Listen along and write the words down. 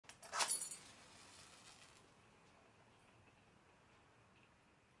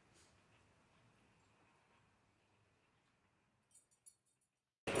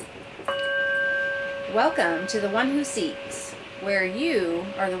Welcome to The One Who Seeks, where you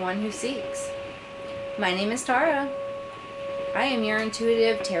are the one who seeks. My name is Tara. I am your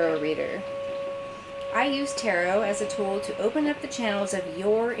intuitive tarot reader. I use tarot as a tool to open up the channels of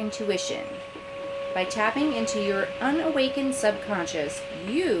your intuition. By tapping into your unawakened subconscious,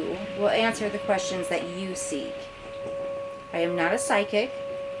 you will answer the questions that you seek. I am not a psychic,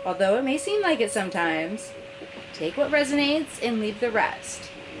 although it may seem like it sometimes. Take what resonates and leave the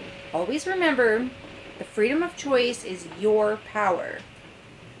rest. Always remember, the freedom of choice is your power.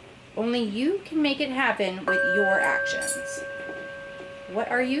 Only you can make it happen with your actions.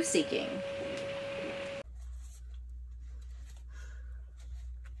 What are you seeking?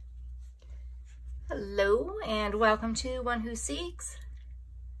 Hello, and welcome to One Who Seeks,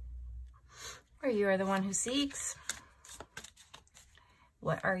 where you are the one who seeks.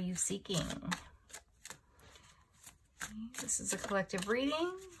 What are you seeking? This is a collective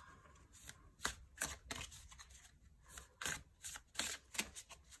reading.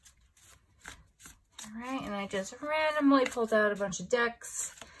 All right, and I just randomly pulled out a bunch of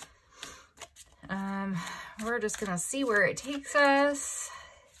decks. We're just gonna see where it takes us.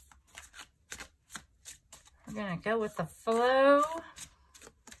 We're gonna go with the flow.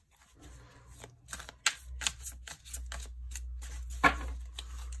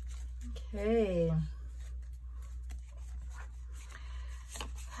 Okay.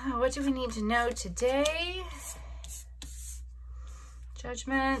 What do we need to know today?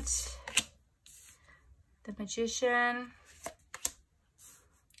 Judgment, the Magician,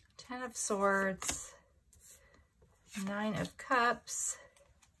 10 of Swords, 9 of Cups,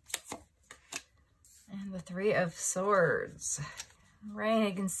 and the 3 of Swords. Right,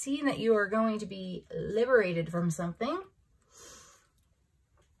 I can see that you are going to be liberated from something.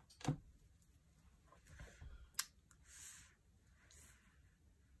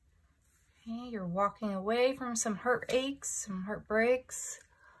 Okay, you're walking away from some heartaches, some heartbreaks.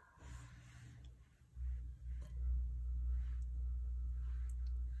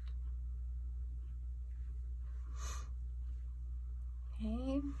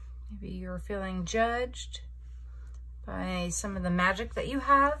 Okay, maybe you're feeling judged by some of the magic that you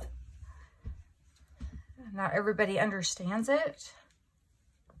have. Not everybody understands it.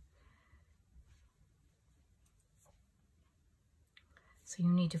 So you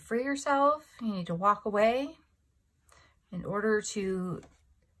need to free yourself. You need to walk away in order to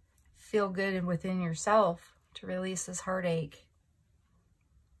feel good within yourself, to release this heartache.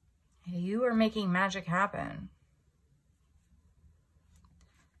 You are making magic happen.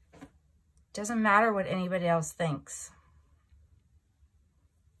 Doesn't matter what anybody else thinks.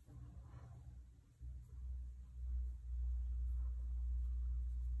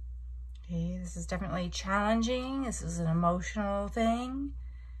 Okay, this is definitely challenging. This is an emotional thing.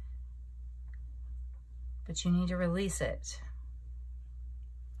 But you need to release it.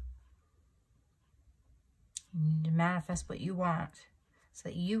 You need to manifest what you want so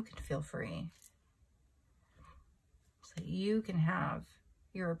that you can feel free. So that you can have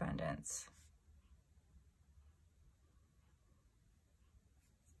your abundance.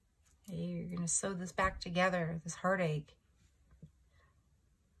 You're going to sew this back together, this heartache.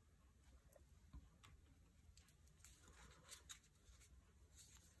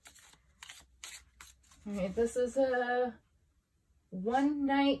 All right, this is a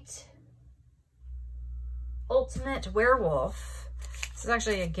one-night ultimate werewolf. This is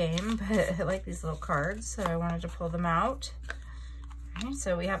actually a game, but I like these little cards, so I wanted to pull them out. All right,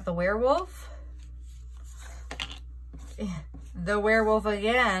 so we have the werewolf. The werewolf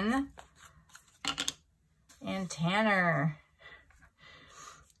again. And Tanner.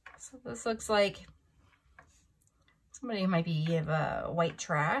 So this looks like somebody who might be of white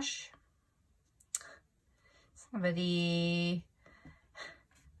trash. Somebody,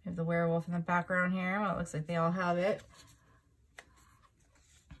 we have the werewolf in the background here. Well, it looks like they all have it.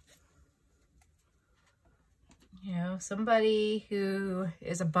 You know, somebody who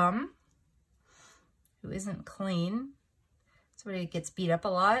is a bum, who isn't clean. Somebody that gets beat up a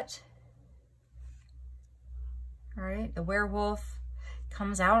lot. All right, the werewolf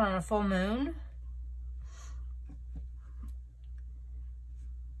comes out on a full moon.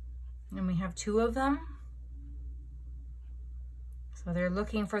 And we have 2 of them. So they're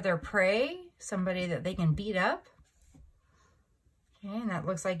looking for their prey, somebody that they can beat up. Okay, and that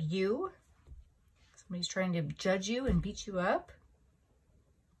looks like you. Somebody's trying to judge you and beat you up.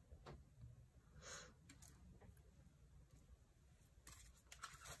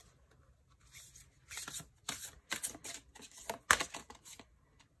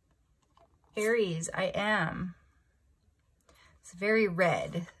 Aries, I am. It's very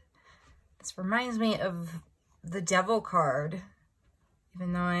red. It's This reminds me of the Devil card,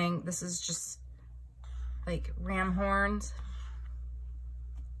 even though this is just like ram horns.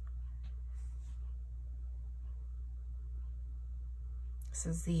 This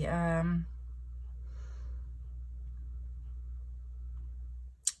is the I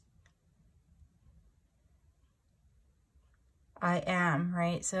am,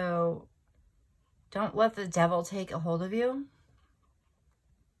 right? So don't let the devil take a hold of you.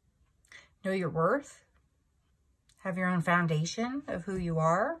 Know your worth. Have your own foundation of who you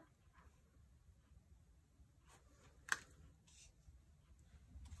are.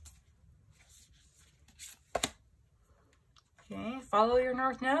 Okay, follow your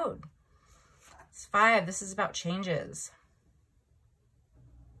North Node. It's 5. This is about changes.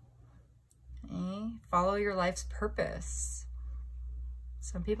 Okay, follow your life's purpose.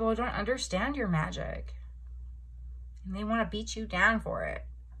 Some people don't understand your magic, and they want to beat you down for it.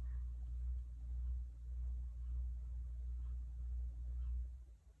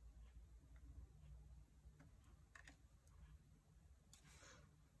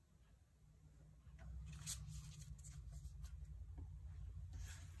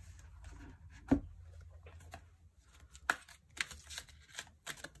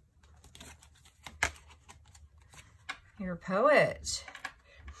 You're a poet.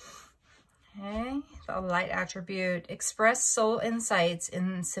 Okay, the light attribute. Express soul insights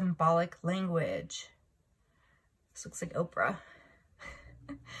in symbolic language. This looks like Oprah.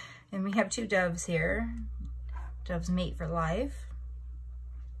 And we have 2 doves here. Doves mate for life.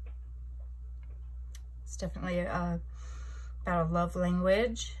 It's definitely about a love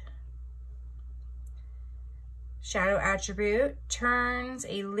language. Shadow attribute. Turns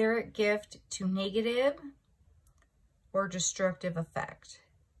a lyric gift to negative or destructive effect.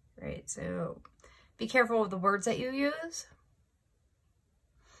 Right, so be careful of the words that you use,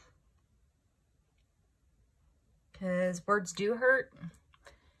 because words do hurt.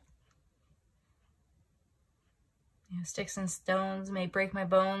 You know, sticks and stones may break my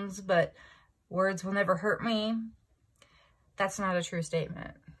bones, but words will never hurt me. That's not a true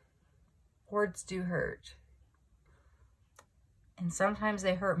statement. Words do hurt. And sometimes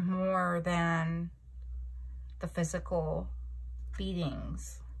they hurt more than the physical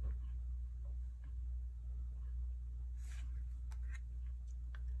beatings.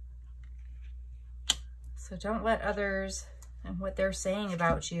 So don't let others and what they're saying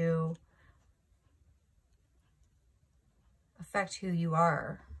about you affect who you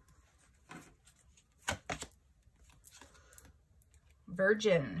are.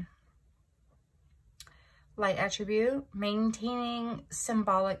 Virgin. Light attribute. Maintaining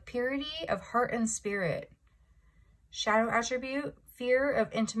symbolic purity of heart and spirit. Shadow attribute. Fear of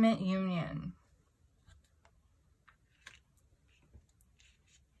intimate union.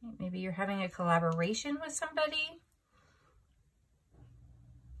 Maybe you're having a collaboration with somebody,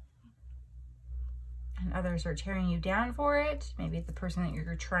 and others are tearing you down for it. Maybe the person that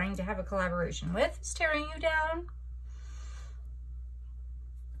you're trying to have a collaboration with is tearing you down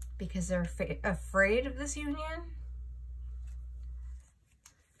because they're afraid of this union.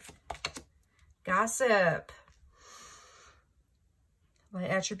 Gossip. Light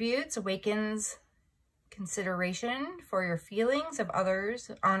attributes. Awakens consideration for your feelings of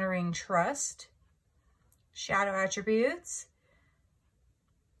others, honoring trust. Shadow attributes.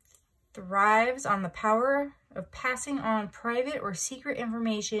 Thrives on the power of passing on private or secret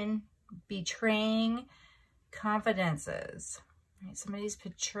information, betraying confidences. Right, somebody's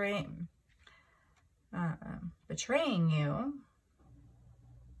betraying you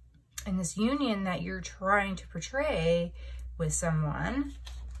in this union that you're trying to portray with someone.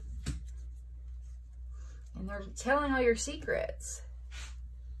 And they're telling all your secrets,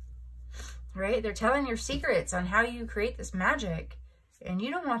 right? They're telling your secrets on how you create this magic. And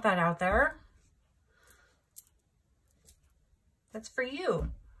you don't want that out there. That's for you.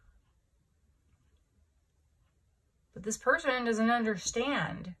 But this person doesn't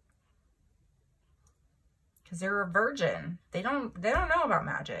understand. Because they're a virgin. They don't know about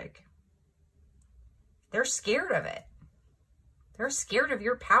magic. They're scared of it. They're scared of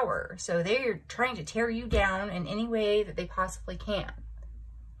your power, so they're trying to tear you down in any way that they possibly can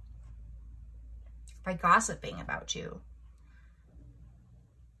by gossiping about you.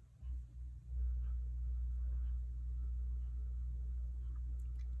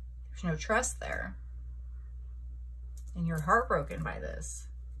 There's no trust there, and you're heartbroken by this.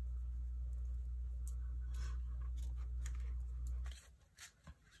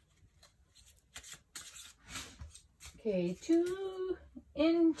 Okay, two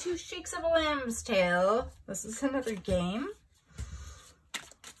shakes of a lamb's tail. This is another game.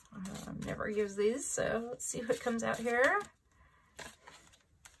 never use these, so let's see what comes out here.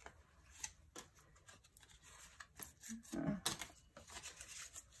 Are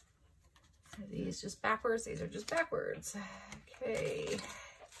these just backwards? These are just backwards. Okay.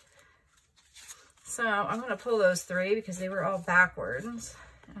 So I'm going to pull those three because they were all backwards.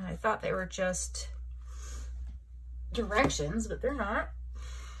 And I thought they were just directions, but they're not.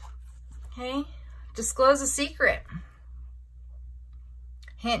 Okay. Disclose a secret.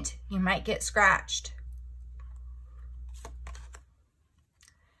 Hint, you might get scratched.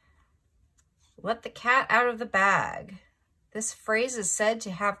 Let the cat out of the bag. This phrase is said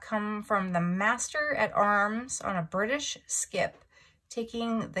to have come from the master at arms on a British skip,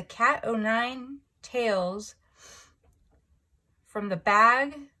 taking the cat o' nine tails from the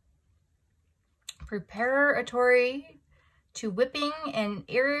bag preparatory to whipping an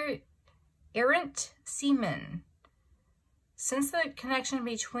errant seaman. Since the connection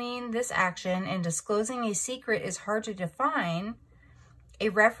between this action and disclosing a secret is hard to define, a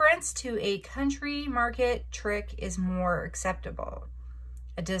reference to a country market trick is more acceptable.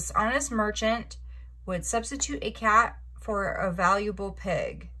 A dishonest merchant would substitute a cat for a valuable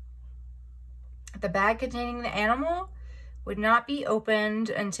pig. The bag containing the animal would not be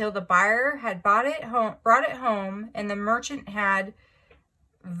opened until the buyer had brought it home and the merchant had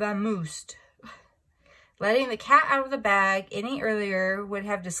vamoosed. Letting the cat out of the bag any earlier would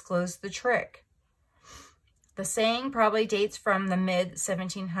have disclosed the trick. The saying probably dates from the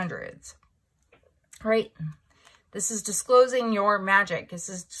mid-1700s. Right? This is disclosing your magic. This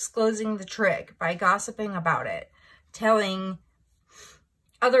is disclosing the trick by gossiping about it, telling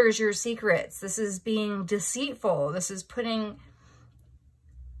others your secrets. This is being deceitful. This is putting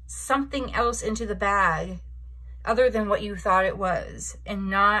something else into the bag other than what you thought it was and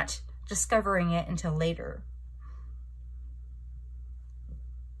not discovering it until later.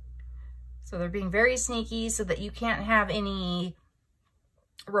 So they're being very sneaky so that you can't have any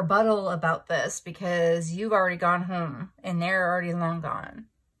rebuttal about this because you've already gone home and they're already long gone.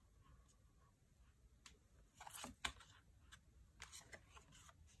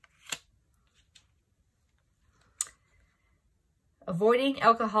 Avoiding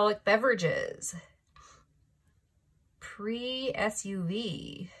alcoholic beverages.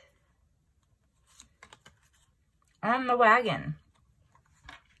 Pre-SUV. On the wagon.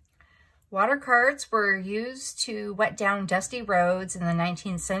 Water carts were used to wet down dusty roads in the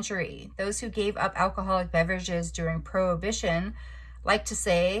 19th century. Those who gave up alcoholic beverages during Prohibition like to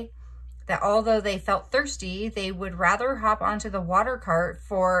say that although they felt thirsty, they would rather hop onto the water cart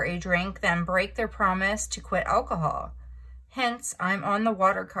for a drink than break their promise to quit alcohol. Hence, "I'm on the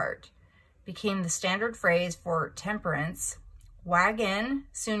water cart" became the standard phrase for temperance. Wagon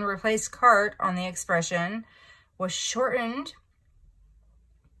soon replaced cart on the expression, was shortened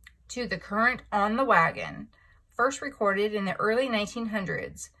to the current "on the wagon," first recorded in the early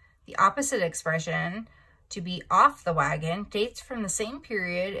 1900s. The opposite expression, to be off the wagon, dates from the same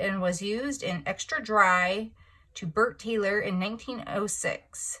period and was used in Extra Dry to Bert Taylor in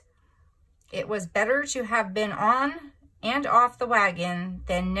 1906. It was better to have been on and off the wagon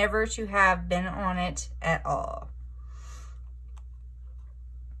than never to have been on it at all.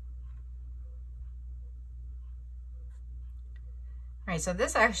 All right, so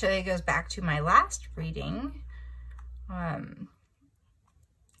this actually goes back to my last reading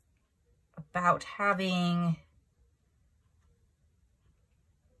about having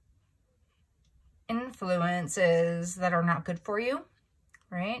influences that are not good for you,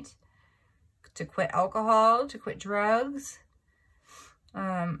 right? To quit alcohol, to quit drugs.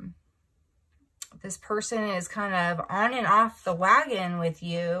 This person is kind of on and off the wagon with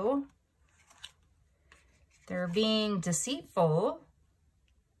you. They're being deceitful,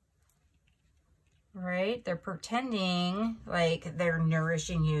 right? They're pretending like they're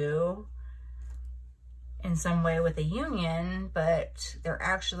nourishing you in some way with a union, but they're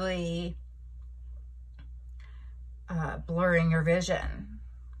actually blurring your vision.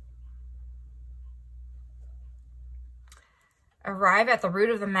 Arrive at the root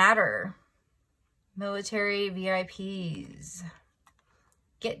of the matter. Military VIPs.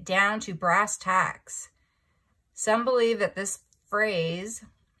 Get down to brass tacks. Some believe that this phrase,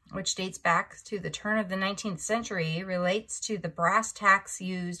 which dates back to the turn of the 19th century, relates to the brass tacks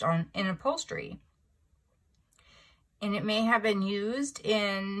used in upholstery. And it may have been used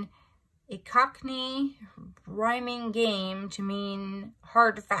in a Cockney rhyming game to mean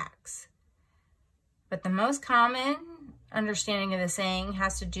hard facts. But the most common understanding of the saying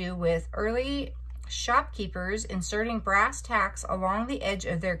has to do with early shopkeepers inserting brass tacks along the edge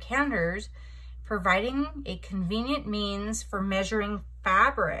of their counters, providing a convenient means for measuring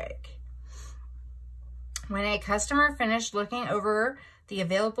fabric. When a customer finished looking over the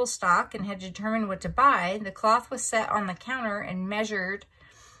available stock and had determined what to buy, the cloth was set on the counter and measured.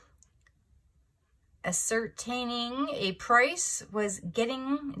 Ascertaining a price was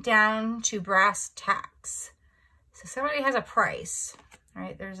getting down to brass tacks. So somebody has a price,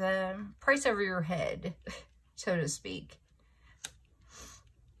 right? There's a price over your head, so to speak.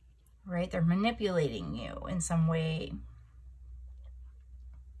 Right? They're manipulating you in some way.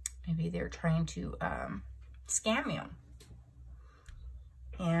 Maybe they're trying to scam you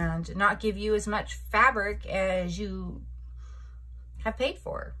and not give you as much fabric as you have paid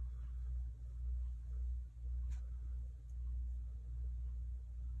for.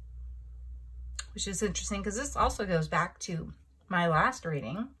 Which is interesting because this also goes back to my last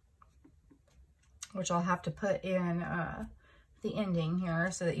reading, which I'll have to put in the ending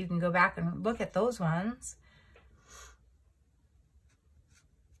here so that you can go back and look at those ones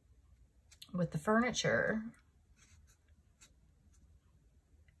with the furniture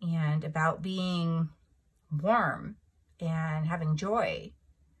and about being warm and having joy.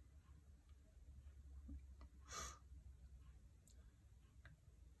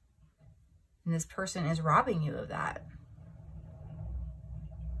 And this person is robbing you of that.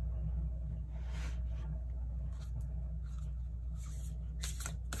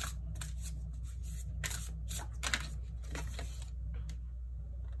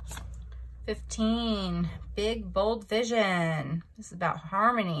 Big, bold vision. This is about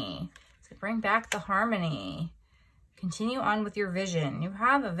harmony. So bring back the harmony. Continue on with your vision. You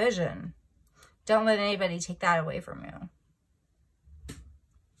have a vision. Don't let anybody take that away from you.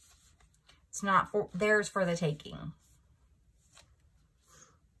 It's not theirs for the taking.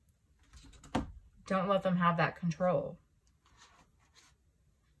 Don't let them have that control.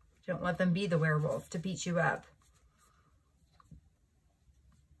 Don't let them be the werewolf to beat you up.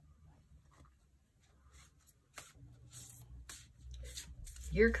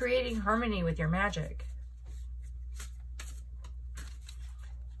 You're creating harmony with your magic.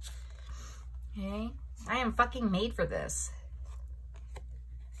 Okay? I am fucking made for this.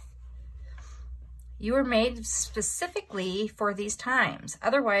 You were made specifically for these times.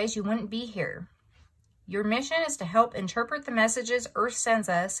 Otherwise, you wouldn't be here. Your mission is to help interpret the messages Earth sends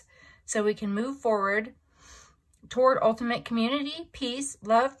us so we can move forward toward ultimate community, peace,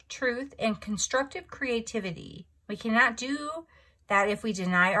 love, truth, and constructive creativity. We cannot do that if we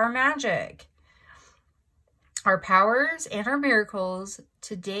deny our magic, our powers, and our miracles.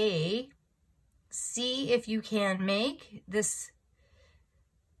 Today, see if you can make this.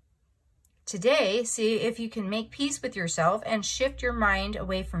 Today, see if you can make peace with yourself and shift your mind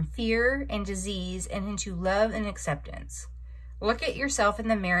away from fear and disease and into love and acceptance. Look at yourself in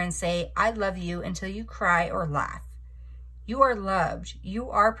the mirror and say, I love you, until you cry or laugh. You are loved. You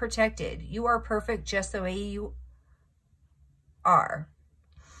are protected. You are perfect just the way you are.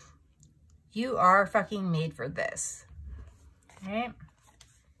 You are fucking made for this. Okay?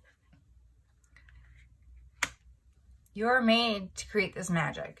 You are made to create this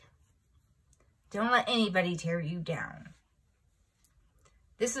magic. Don't let anybody tear you down.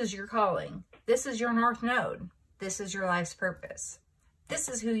 This is your calling. This is your North Node. This is your life's purpose. This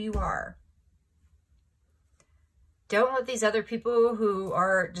is who you are. Don't let these other people who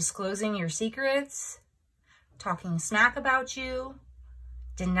are disclosing your secrets, talking smack about you,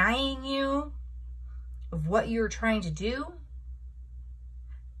 denying you of what you're trying to do.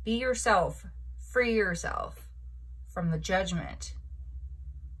 Be yourself. Free yourself from the judgment,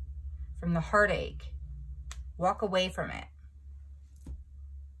 from the heartache. Walk away from it.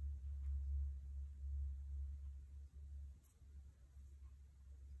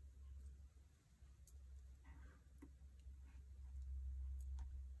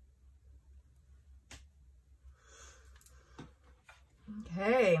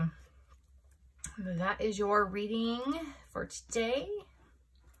 Okay, that is your reading for today.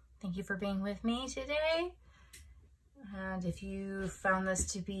 Thank you for being with me today. And if you found this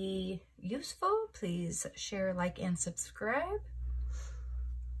to be useful, please share, like, and subscribe.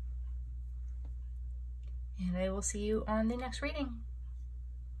 And I will see you on the next reading.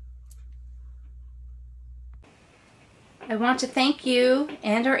 I want to thank you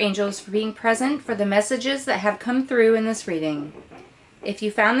and our angels for being present for the messages that have come through in this reading. If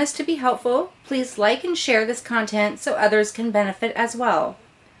you found this to be helpful, please like and share this content so others can benefit as well.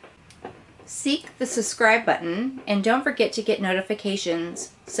 Seek the subscribe button and don't forget to get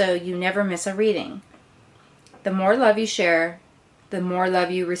notifications so you never miss a reading. The more love you share, the more love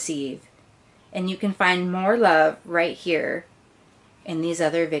you receive. And you can find more love right here in these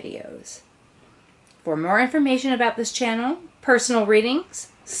other videos. For more information about this channel, personal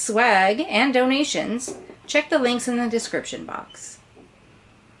readings, swag, and donations, Check the links in the description box.